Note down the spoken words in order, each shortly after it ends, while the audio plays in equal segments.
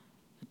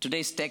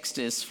Today's text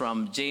is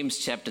from James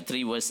chapter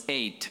 3, verse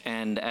 8.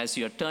 And as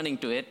you're turning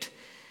to it,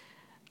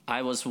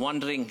 I was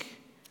wondering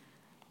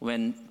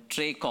when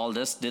Trey called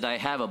us, did I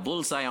have a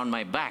bullseye on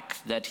my back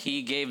that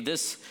he gave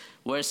this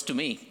verse to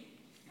me?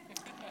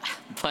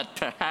 But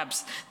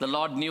perhaps the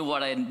Lord knew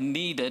what I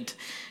needed.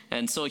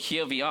 And so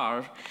here we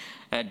are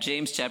at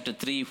James chapter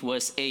 3,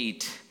 verse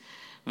 8,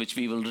 which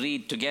we will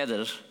read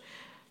together.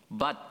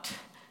 But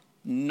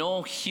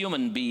no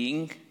human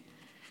being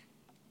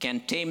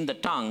can tame the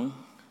tongue.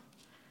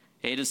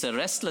 It is a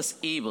restless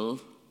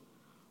evil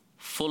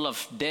full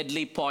of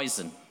deadly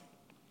poison.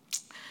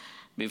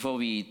 Before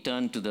we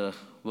turn to the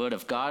Word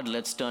of God,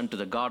 let's turn to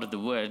the God of the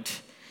Word.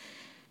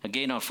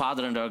 Again, our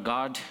Father and our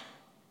God,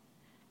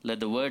 let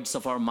the words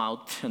of our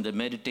mouth and the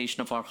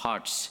meditation of our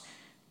hearts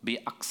be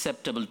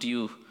acceptable to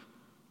you,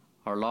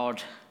 our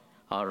Lord,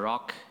 our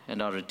rock,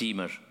 and our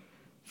Redeemer.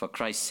 For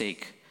Christ's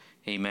sake,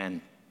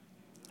 amen.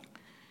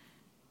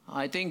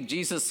 I think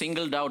Jesus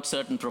singled out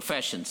certain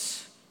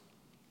professions,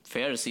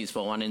 Pharisees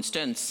for one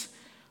instance,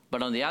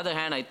 but on the other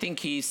hand, I think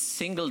he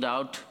singled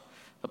out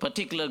a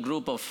particular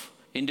group of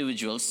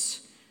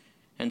individuals.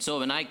 And so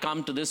when I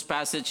come to this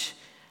passage,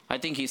 I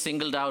think he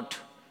singled out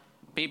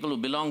people who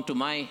belong to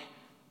my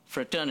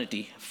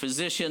fraternity.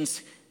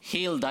 Physicians,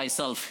 heal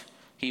thyself,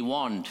 he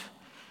warned.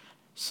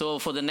 So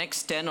for the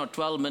next 10 or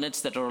 12 minutes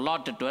that are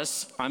allotted to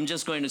us, I'm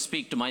just going to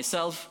speak to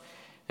myself,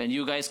 and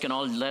you guys can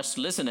all just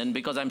listen in,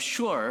 because I'm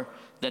sure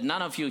that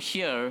none of you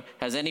here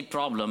has any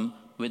problem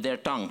with their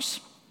tongues.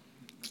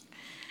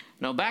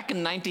 Now, back in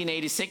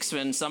 1986,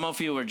 when some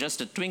of you were just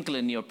a twinkle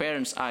in your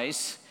parents'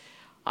 eyes,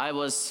 I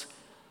was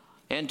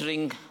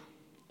entering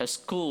a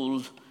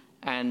school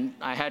and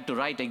I had to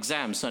write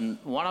exams. And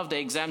one of the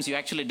exams you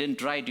actually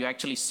didn't write, you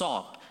actually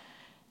saw.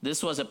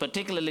 This was a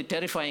particularly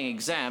terrifying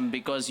exam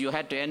because you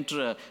had to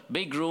enter a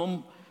big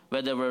room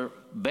where there were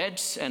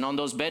beds, and on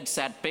those beds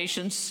sat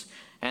patients,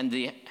 and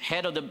the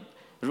head of the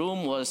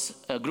room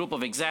was a group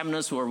of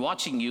examiners who were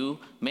watching you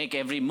make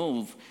every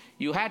move.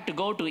 You had to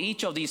go to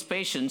each of these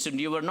patients,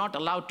 and you were not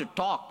allowed to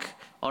talk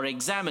or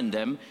examine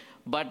them,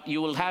 but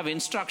you will have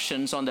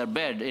instructions on their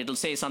bed. It'll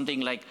say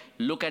something like,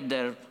 look at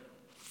their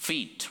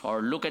feet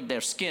or look at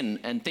their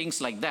skin and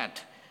things like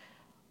that.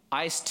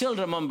 I still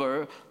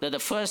remember that the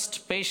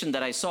first patient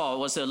that I saw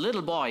was a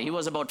little boy. He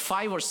was about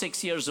 5 or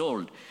 6 years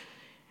old.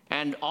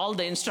 And all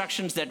the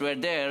instructions that were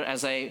there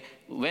as I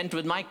went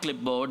with my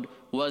clipboard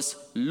was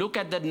look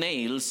at the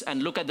nails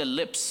and look at the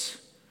lips.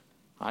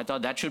 I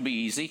thought that should be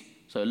easy.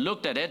 So I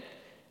looked at it,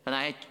 and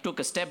I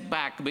took a step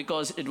back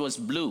because it was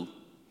blue.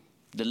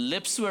 The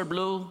lips were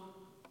blue,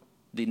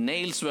 the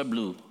nails were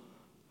blue.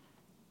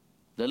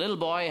 The little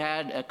boy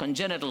had a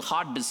congenital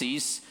heart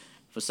disease.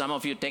 For some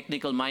of you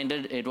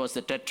technical-minded, it was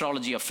the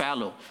tetralogy of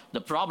Fallot.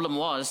 The problem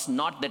was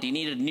not that he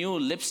needed new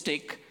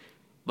lipstick,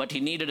 but he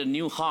needed a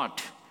new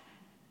heart.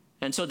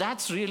 And so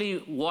that's really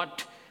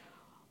what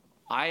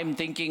I'm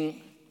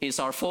thinking is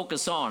our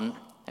focus on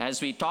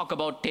as we talk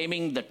about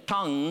taming the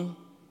tongue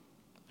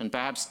and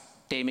perhaps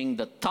taming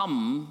the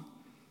thumb.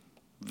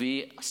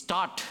 We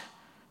start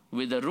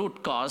with the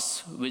root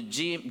cause, which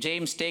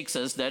James takes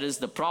us, that is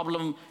the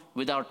problem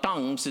with our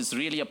tongues is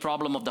really a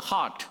problem of the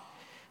heart.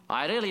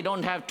 I really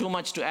don't have too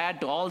much to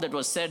add to all that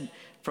was said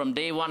from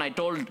day one. I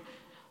told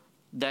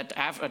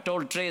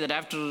Trey that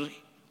after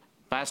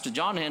Pastor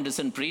John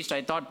Henderson preached,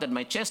 I thought that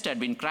my chest had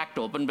been cracked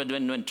open, but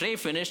when Trey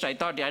finished, I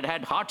thought I'd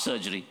had heart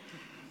surgery.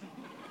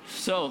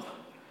 So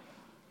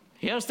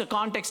here's the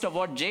context of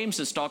what James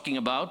is talking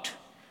about.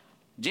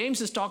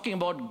 James is talking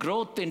about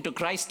growth into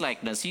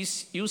Christ-likeness.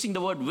 He's using the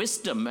word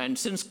wisdom, and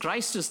since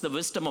Christ is the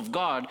wisdom of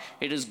God,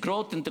 it is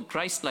growth into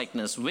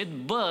Christ-likeness.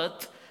 With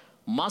birth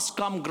must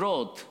come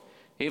growth.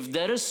 If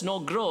there is no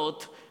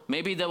growth,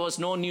 maybe there was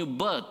no new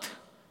birth.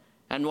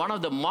 And one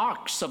of the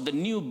marks of the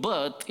new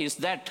birth is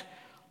that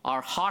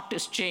our heart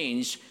is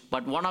changed,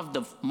 but one of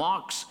the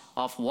marks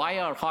of why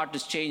our heart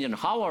is changed and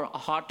how our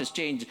heart is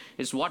changed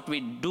is what we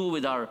do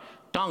with our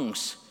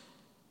tongues.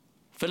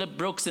 Philip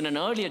Brooks in an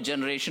earlier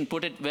generation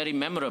put it very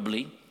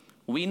memorably.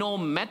 We know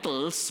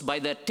metals by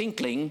their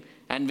tinkling,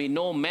 and we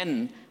know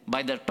men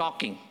by their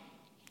talking.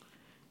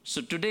 So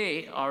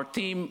today, our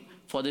theme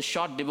for this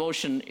short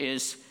devotion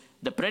is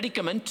the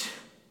predicament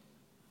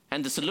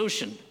and the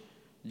solution.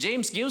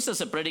 James gives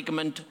us a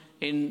predicament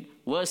in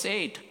verse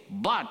 8,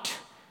 but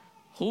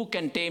who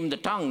can tame the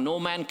tongue? No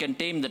man can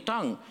tame the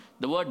tongue.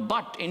 The word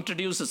but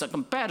introduces a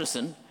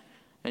comparison,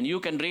 and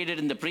you can read it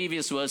in the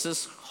previous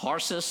verses,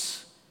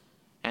 horses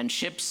and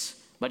ships,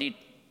 but it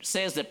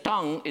says the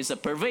tongue is a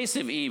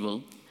pervasive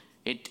evil.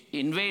 It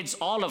invades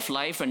all of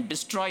life and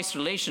destroys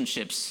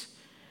relationships.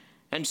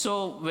 And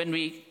so when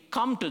we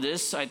come to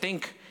this, I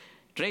think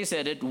Trey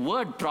said it,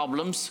 word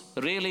problems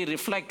really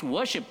reflect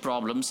worship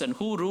problems, and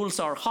who rules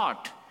our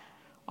heart?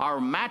 Our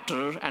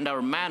matter and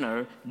our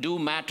manner do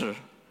matter.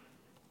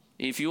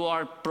 If you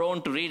are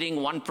prone to reading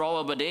one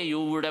proverb a day,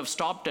 you would have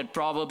stopped at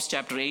Proverbs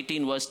chapter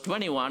 18, verse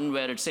 21,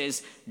 where it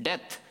says,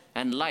 death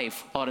and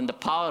life are in the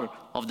power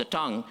of the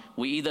tongue.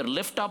 We either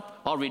lift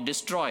up or we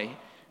destroy.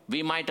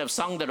 We might have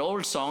sung that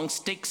old song,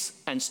 sticks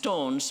and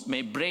stones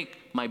may break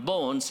my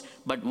bones,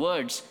 but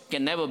words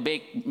can never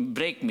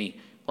break me.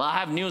 Well, I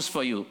have news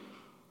for you.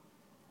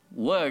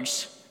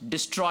 Words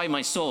destroy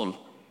my soul.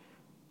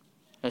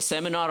 A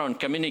seminar on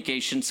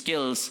communication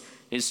skills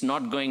is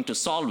not going to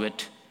solve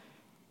it.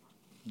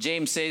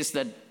 James says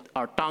that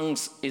our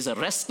tongues is a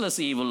restless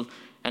evil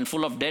and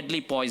full of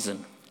deadly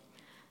poison.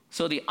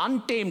 So the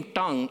untamed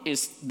tongue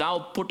is now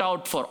put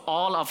out for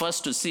all of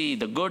us to see,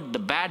 the good, the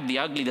bad, the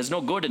ugly. There's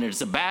no good in it. It's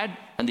the bad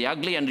and the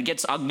ugly, and it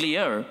gets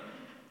uglier.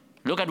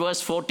 Look at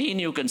verse 14,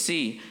 you can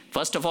see.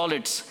 First of all,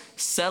 it's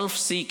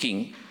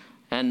self-seeking.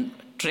 And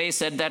Trey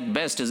said that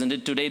best, isn't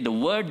it, today? The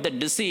word that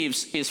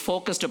deceives is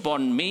focused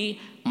upon me,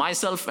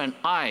 myself, and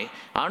I.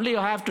 Only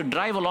I have to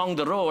drive along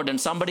the road and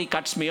somebody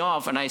cuts me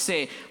off and I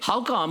say,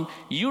 how come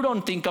you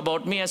don't think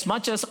about me as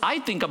much as I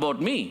think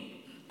about me?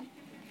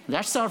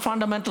 That's our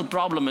fundamental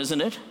problem,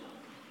 isn't it?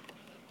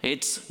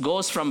 It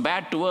goes from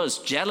bad to worse,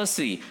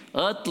 jealousy,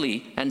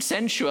 earthly, and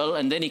sensual,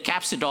 and then he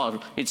caps it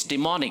all. It's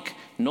demonic.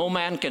 No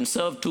man can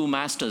serve two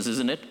masters,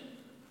 isn't it?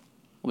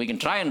 We can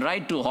try and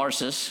ride two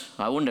horses.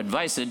 I wouldn't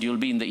advise it. You'll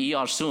be in the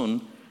ER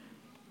soon.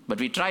 But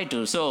we try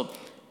to. So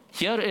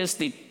here is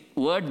the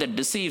word that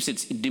deceives.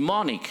 It's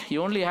demonic.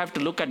 You only have to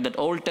look at that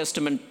Old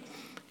Testament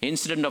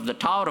incident of the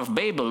Tower of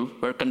Babel,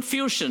 where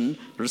confusion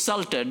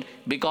resulted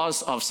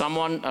because of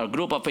someone, a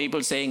group of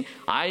people saying,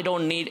 I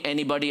don't need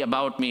anybody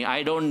about me.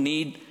 I don't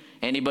need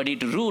anybody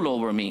to rule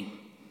over me.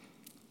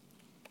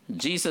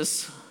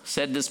 Jesus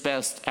said this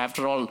best.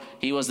 After all,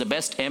 he was the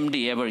best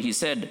MD ever. He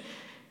said,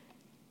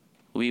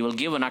 we will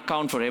give an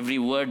account for every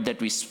word that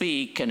we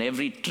speak, and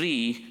every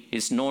tree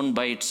is known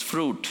by its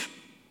fruit.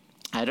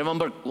 I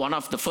remember one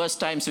of the first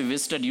times we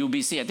visited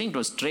UBC, I think it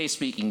was Trey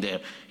speaking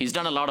there. He's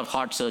done a lot of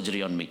heart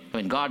surgery on me. I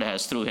mean, God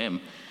has through him.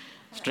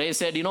 Trey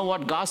said, you know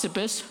what gossip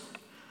is?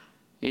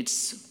 It's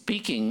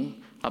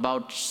speaking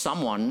about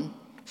someone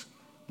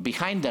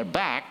behind their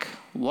back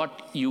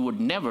what you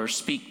would never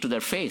speak to their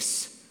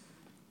face.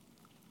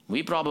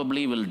 We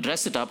probably will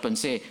dress it up and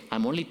say,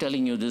 I'm only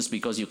telling you this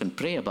because you can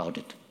pray about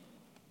it.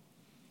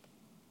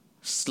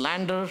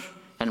 Slander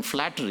and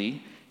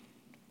flattery,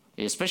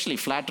 especially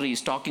flattery,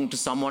 is talking to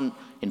someone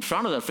in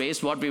front of their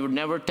face what we would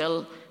never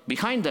tell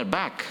behind their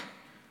back.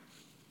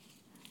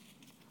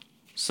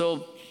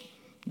 So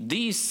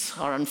these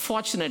are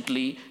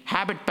unfortunately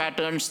habit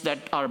patterns that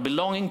are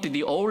belonging to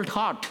the old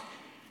heart.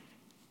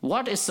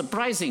 What is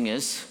surprising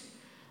is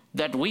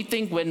that we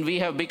think when we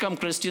have become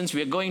Christians,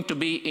 we are going to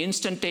be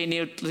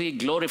instantaneously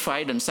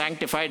glorified and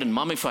sanctified and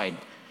mummified.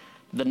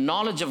 The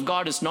knowledge of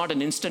God is not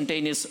an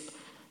instantaneous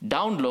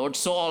download,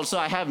 so also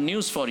I have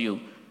news for you.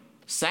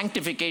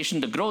 Sanctification,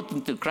 the growth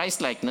into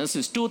Christ-likeness,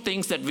 is two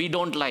things that we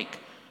don't like.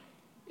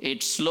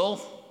 It's slow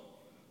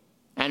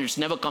and it's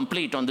never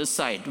complete on this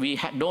side. We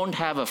don't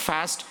have a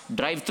fast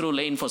drive-through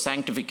lane for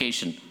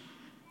sanctification.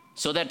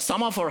 So that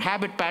some of our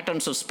habit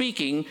patterns of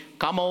speaking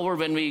come over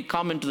when we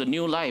come into the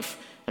new life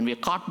and we are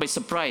caught by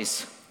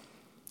surprise.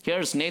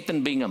 Here's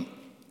Nathan Bingham.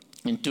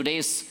 In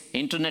today's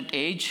internet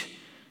age,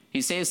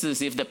 he says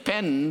this, if the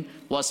pen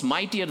was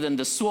mightier than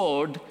the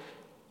sword,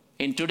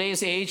 in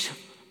today's age,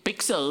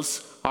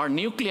 pixels are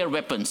nuclear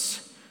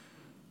weapons.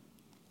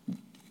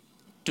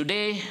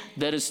 Today,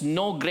 there is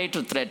no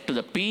greater threat to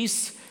the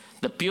peace,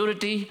 the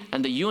purity,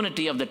 and the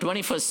unity of the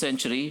 21st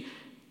century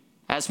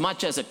as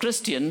much as a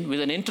Christian with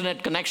an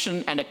internet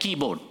connection and a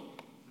keyboard.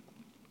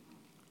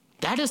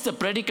 That is the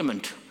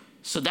predicament.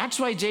 So that's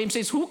why James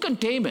says, who can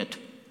tame it?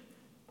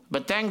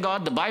 But thank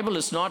God, the Bible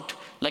is not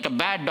like a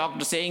bad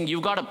doctor saying,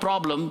 you've got a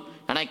problem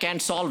and I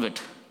can't solve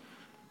it.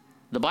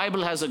 The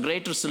Bible has a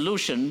greater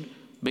solution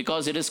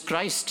because it is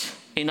Christ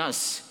in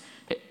us.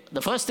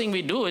 The first thing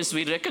we do is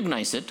we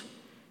recognize it,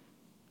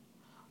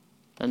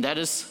 and that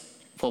is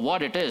for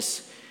what it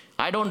is.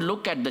 I don't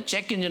look at the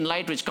check engine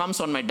light which comes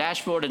on my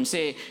dashboard and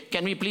say,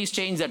 can we please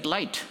change that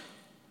light?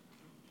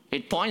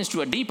 It points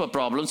to a deeper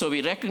problem, so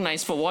we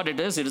recognize for what it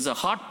is. It is a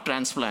heart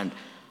transplant.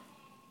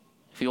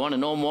 If you want to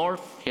know more,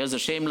 here's a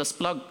shameless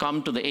plug.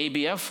 Come to the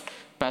ABF.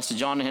 Pastor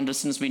John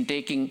Henderson's been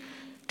taking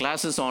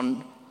classes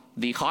on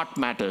the heart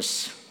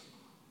matters.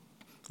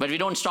 But we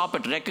don't stop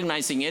at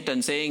recognizing it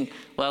and saying,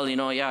 well, you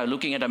know, yeah,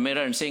 looking at a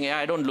mirror and saying, yeah,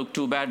 I don't look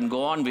too bad, and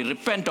go on. We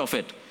repent of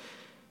it.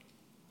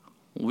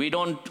 We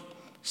don't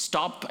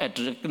stop at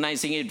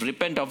recognizing it,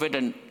 repent of it,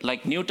 and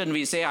like Newton,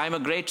 we say, I'm a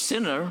great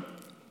sinner,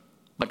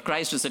 but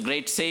Christ is a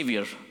great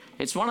Savior.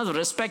 It's one of the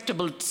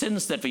respectable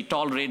sins that we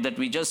tolerate, that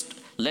we just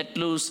let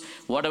loose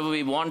whatever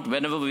we want,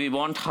 whenever we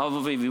want,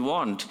 however we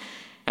want.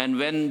 And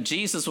when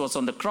Jesus was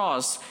on the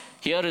cross,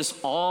 here is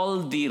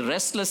all the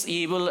restless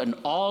evil and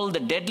all the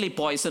deadly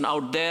poison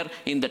out there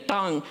in the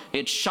tongue.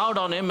 It shout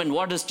on him, and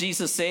what does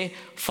Jesus say?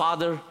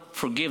 Father,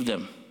 forgive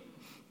them.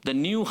 The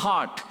new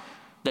heart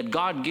that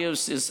God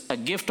gives is a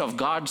gift of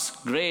God's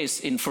grace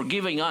in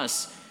forgiving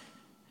us.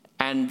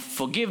 And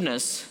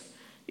forgiveness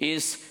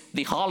is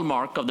the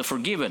hallmark of the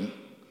forgiven.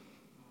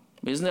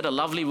 Isn't that a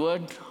lovely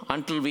word?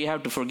 Until we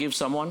have to forgive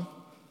someone.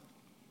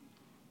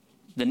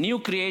 The new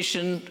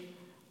creation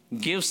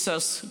gives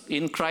us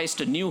in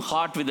Christ a new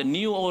heart with a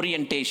new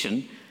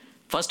orientation.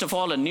 First of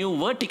all, a new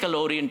vertical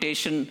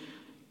orientation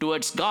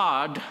towards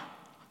God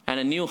and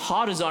a new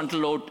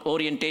horizontal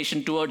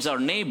orientation towards our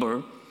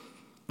neighbor,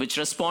 which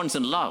responds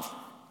in love.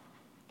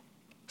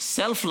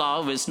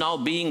 Self-love is now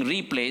being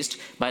replaced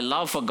by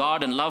love for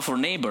God and love for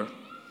neighbor.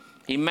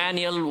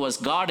 Emmanuel was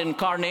God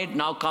incarnate,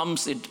 now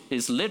comes, it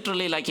is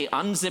literally like he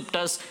unzipped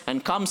us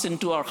and comes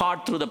into our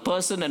heart through the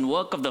person and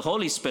work of the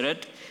Holy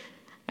Spirit.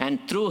 And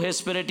through his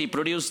Spirit, he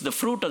produced the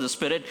fruit of the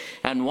Spirit.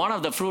 And one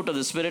of the fruit of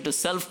the Spirit is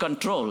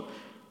self-control.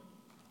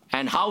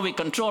 And how we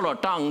control our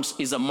tongues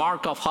is a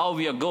mark of how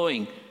we are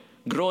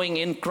growing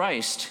in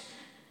Christ.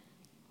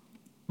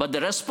 But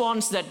the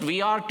response that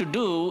we are to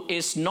do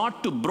is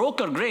not to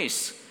broker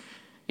grace.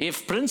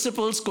 If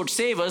principles could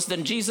save us,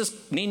 then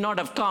Jesus need not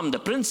have come. The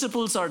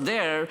principles are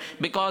there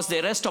because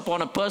they rest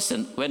upon a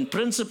person. When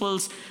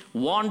principles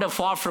wander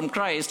far from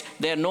Christ,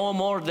 they are no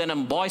more than a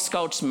Boy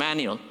Scout's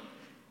manual.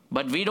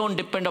 But we don't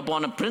depend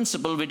upon a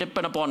principle, we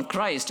depend upon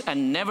Christ.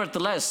 And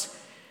nevertheless,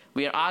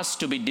 we are asked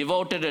to be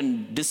devoted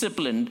and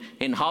disciplined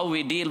in how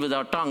we deal with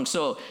our tongue.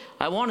 So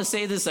I want to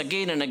say this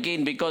again and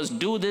again, because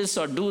do this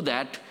or do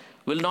that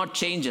will not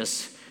change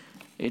us.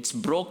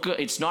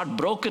 It's not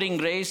brokering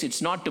grace,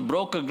 it's not to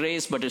broker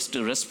grace, but it's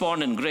to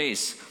respond in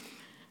grace.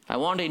 I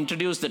want to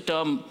introduce the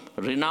term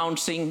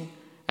renouncing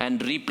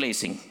and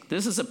replacing.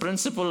 This is a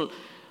principle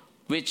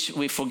which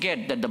we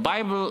forget, that the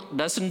Bible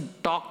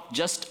doesn't talk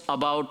just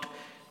about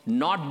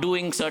not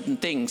doing certain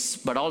things,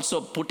 but also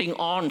putting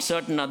on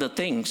certain other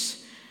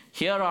things.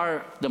 Here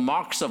are the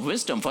marks of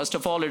wisdom. First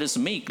of all, it is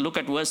meek. Look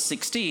at verse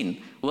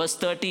 16. Verse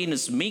 13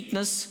 is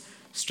meekness,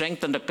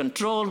 strength under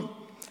control.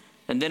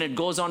 And then it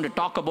goes on to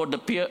talk about the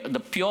pure,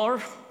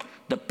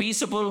 the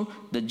peaceable,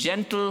 the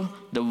gentle,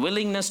 the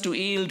willingness to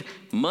yield,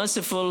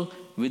 merciful,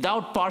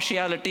 without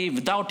partiality,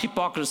 without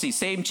hypocrisy.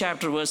 Same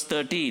chapter, verse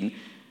 13.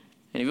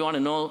 And if you want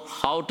to know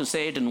how to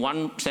say it in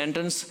one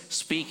sentence,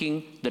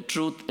 speaking the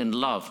truth in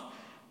love.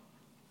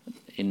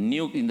 In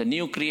the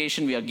new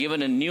creation, we are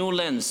given a new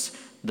lens,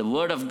 the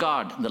Word of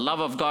God, the love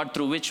of God,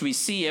 through which we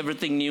see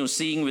everything new,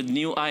 seeing with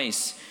new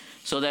eyes,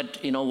 so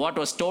that what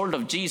was told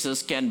of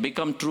Jesus can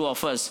become true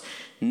of us.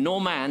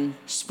 No man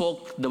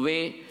spoke the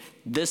way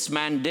this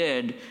man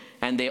did,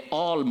 and they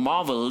all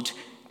marveled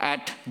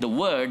at the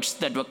words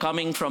that were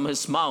coming from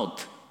his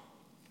mouth.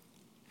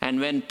 And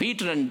when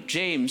Peter and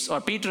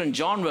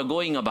John were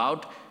going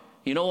about,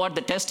 you know what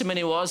the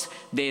testimony was?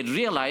 They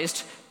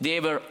realized they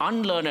were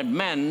unlearned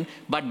men,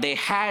 but they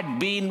had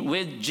been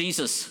with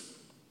Jesus.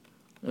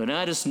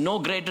 There is no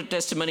greater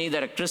testimony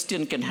that a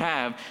Christian can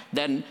have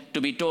than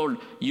to be told,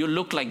 you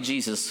look like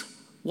Jesus.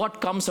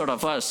 What comes out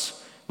of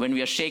us when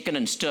we are shaken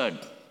and stirred?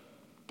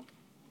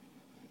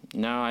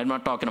 No, I'm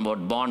not talking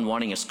about Bond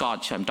wanting a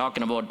scotch. I'm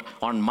talking about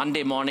on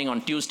Monday morning,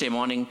 on Tuesday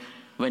morning,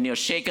 when you're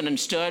shaken and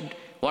stirred,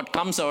 what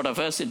comes out of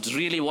us, it's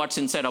really what's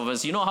inside of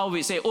us. You know how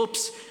we say,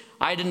 oops,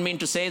 I didn't mean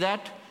to say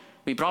that?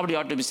 We probably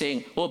ought to be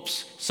saying,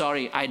 oops,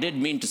 sorry, I did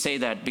mean to say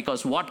that,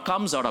 because what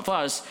comes out of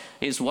us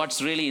is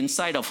what's really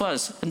inside of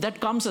us. And that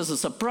comes as a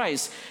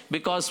surprise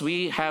because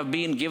we have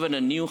been given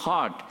a new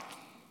heart.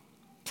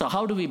 So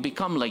how do we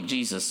become like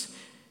Jesus?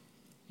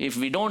 If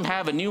we don't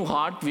have a new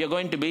heart, we are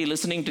going to be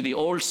listening to the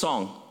old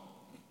song.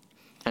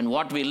 And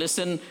what we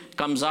listen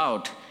comes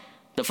out.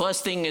 The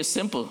first thing is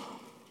simple.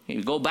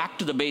 You go back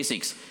to the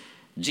basics.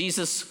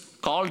 Jesus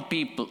called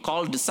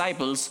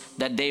disciples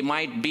that they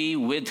might be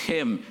with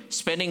him,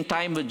 spending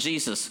time with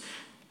Jesus.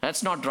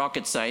 That's not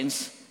rocket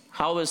science.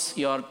 How is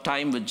your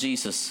time with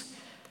Jesus?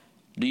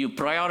 Do you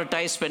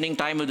prioritize spending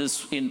time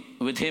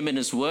with him in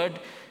his word?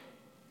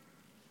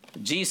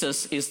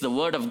 Jesus is the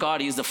word of God.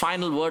 He is the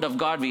final word of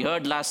God. We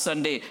heard last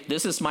Sunday,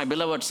 this is my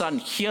beloved son,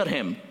 hear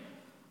him,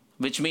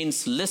 which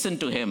means listen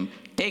to him,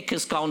 take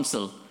his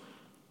counsel,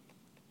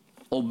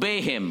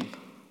 obey him.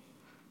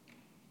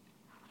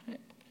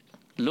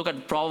 Look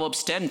at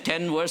Proverbs 10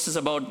 verses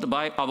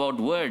about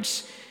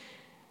words.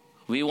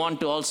 We want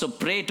to also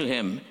pray to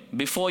him.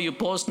 Before you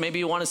post, maybe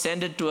you want to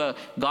send it to a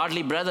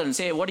godly brother and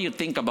say, hey, what do you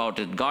think about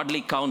it?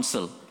 Godly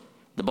counsel,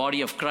 the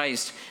body of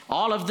Christ.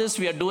 All of this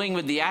we are doing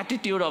with the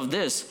attitude of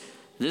this.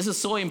 This is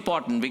so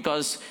important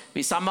because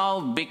we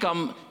somehow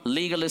become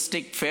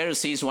legalistic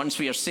Pharisees once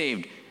we are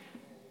saved.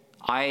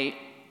 I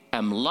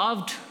am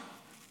loved,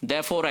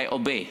 therefore I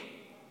obey.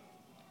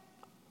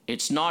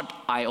 It's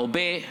not I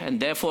obey and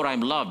therefore I'm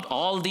loved.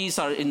 All these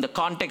are in the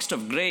context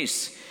of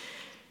grace.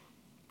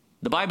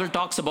 The Bible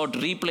talks about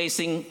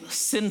replacing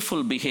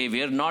sinful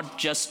behavior, not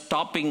just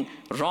stopping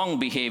wrong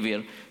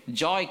behavior.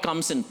 Joy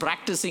comes in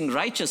practicing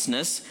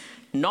righteousness,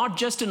 not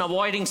just in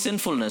avoiding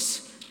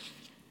sinfulness.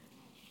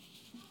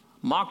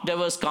 Mark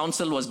Dever's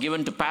counsel was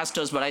given to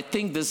pastors, but I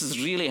think this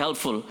is really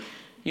helpful.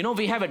 You know,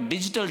 we have a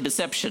digital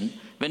deception.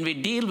 When we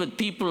deal with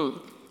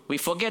people, we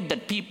forget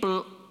that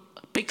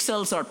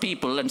pixels are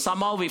people, and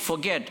somehow we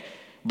forget,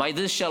 by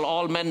this shall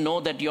all men know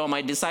that you are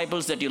my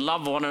disciples, that you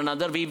love one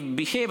another. We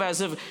behave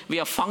as if we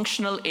are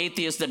functional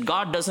atheists, that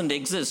God doesn't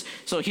exist.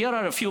 So here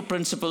are a few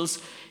principles.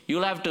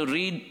 You'll have to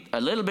read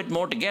a little bit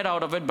more to get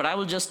out of it, but I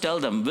will just tell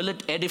them. Will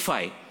it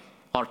edify?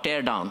 or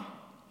tear down?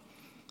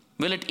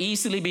 Will it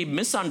easily be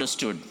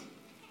misunderstood?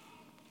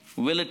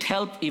 Will it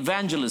help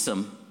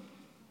evangelism?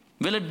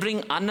 Will it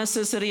bring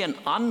unnecessary and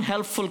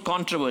unhelpful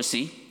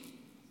controversy?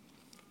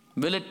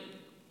 Will it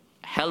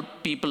help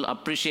people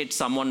appreciate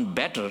someone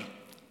better?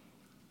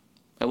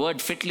 A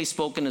word fitly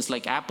spoken is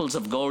like apples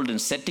of gold in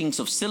settings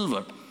of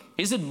silver.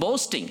 Is it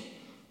boasting?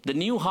 The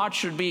new heart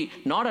should be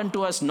not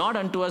unto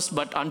us,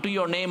 but unto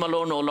your name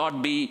alone, O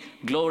Lord, be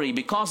glory,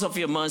 because of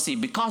your mercy,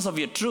 because of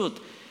your truth.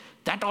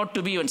 That ought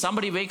to be when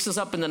somebody wakes us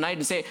up in the night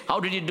and say, how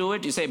did you do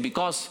it? You say,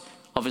 because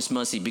of his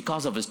mercy,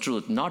 because of his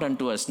truth, not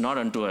unto us, not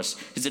unto us.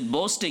 Is it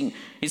boasting?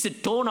 Is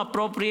it tone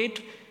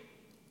appropriate?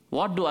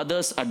 What do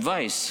others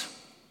advise?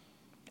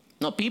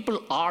 Now,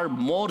 people are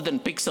more than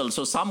pixels,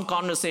 so some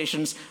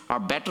conversations are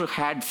better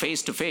had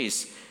face to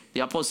face.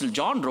 The Apostle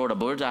John wrote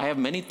about it, I have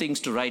many things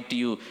to write to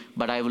you,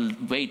 but I will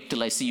wait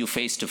till I see you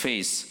face to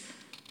face.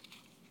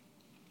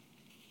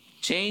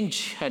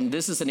 Change, and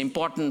this is an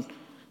important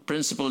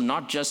principle,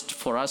 not just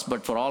for us,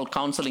 but for all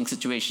counseling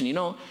situations. You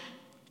know,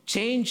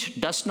 change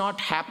does not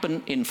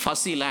happen in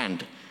fussy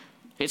land.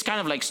 It's kind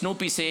of like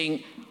Snoopy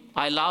saying,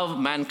 I love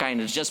mankind,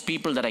 it's just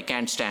people that I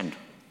can't stand.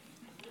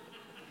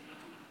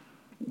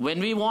 When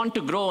we want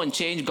to grow and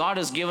change, God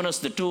has given us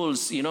the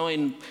tools. You know,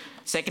 in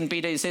 2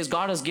 Peter, he says,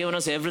 God has given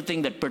us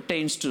everything that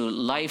pertains to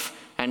life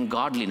and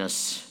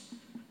godliness.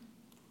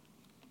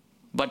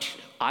 But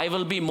I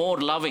will be more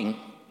loving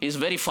is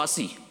very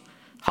fussy.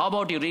 How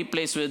about you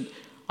replace with,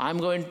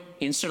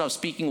 instead of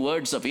speaking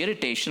words of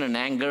irritation and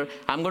anger,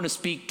 I'm going to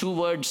speak 2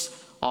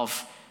 words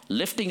of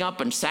lifting up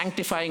and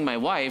sanctifying my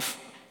wife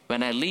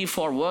when I leave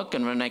for work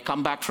and when I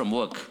come back from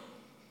work.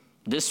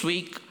 This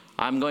week,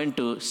 I'm going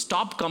to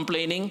stop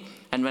complaining,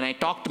 and when I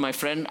talk to my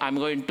friend, I'm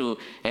going to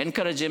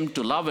encourage him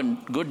to love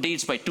and good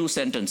deeds by 2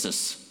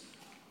 sentences.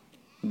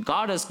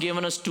 God has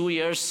given us 2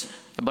 ears,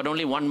 but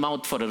only 1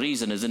 mouth for a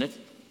reason, isn't it?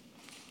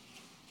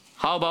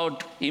 How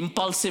about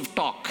impulsive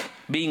talk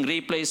being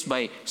replaced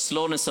by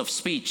slowness of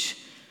speech?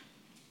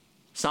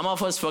 Some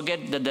of us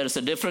forget that there's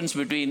a difference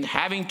between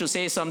having to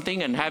say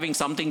something and having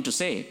something to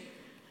say.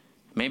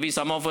 Maybe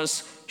some of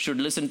us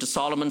should listen to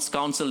Solomon's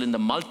counsel, in the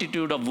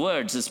multitude of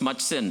words is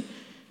much sin.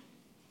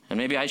 And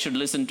maybe I should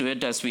listen to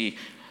it as we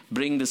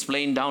bring this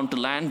plane down to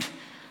land.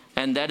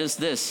 And that is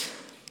this.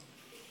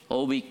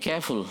 Oh, be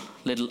careful,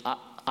 little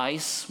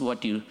eyes,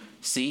 what you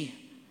see.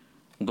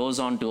 Goes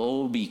on to,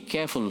 oh, be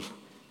careful,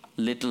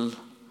 little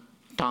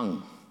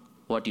tongue,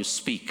 what you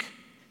speak.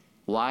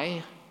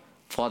 Why?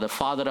 For the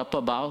Father up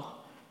above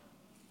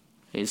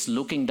is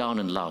looking down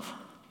in love.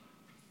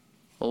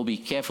 Oh, be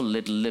careful,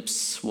 little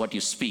lips, what you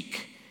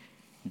speak.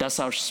 Does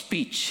our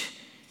speech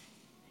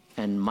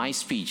and my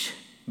speech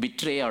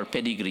betray our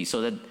pedigree,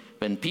 so that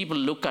when people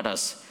look at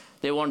us,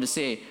 they want to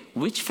say,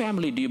 which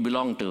family do you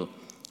belong to?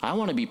 I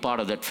want to be part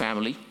of that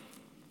family.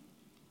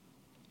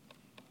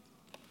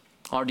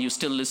 Or do you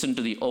still listen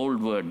to the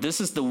old word?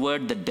 This is the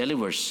word that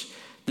delivers.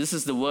 This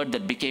is the word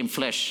that became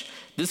flesh.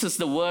 This is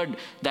the word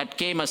that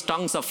came as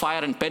tongues of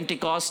fire in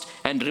Pentecost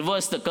and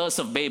reversed the curse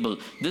of Babel.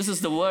 This is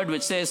the word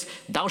which says,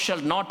 thou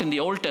shalt not in the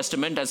Old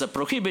Testament as a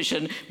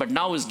prohibition, but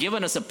now is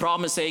given as a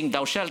promise saying,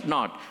 thou shalt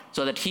not,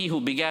 so that he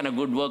who began a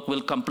good work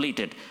will complete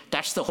it.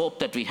 That's the hope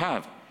that we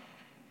have.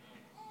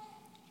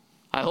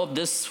 I hope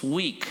this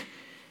week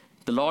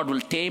the Lord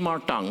will tame our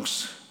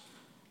tongues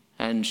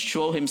and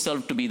show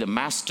himself to be the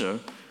master,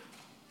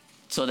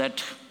 so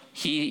that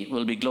he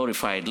will be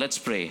glorified. Let's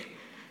pray.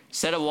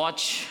 Set a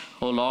watch,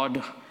 O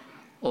Lord,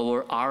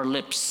 over our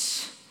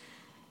lips.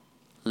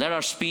 Let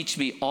our speech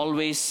be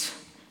always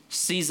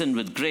seasoned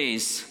with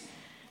grace,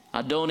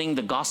 adorning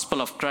the gospel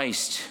of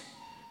Christ,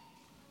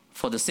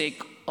 for the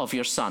sake of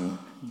your Son,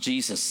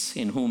 Jesus,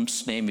 in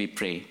whose name we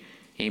pray.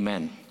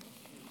 Amen.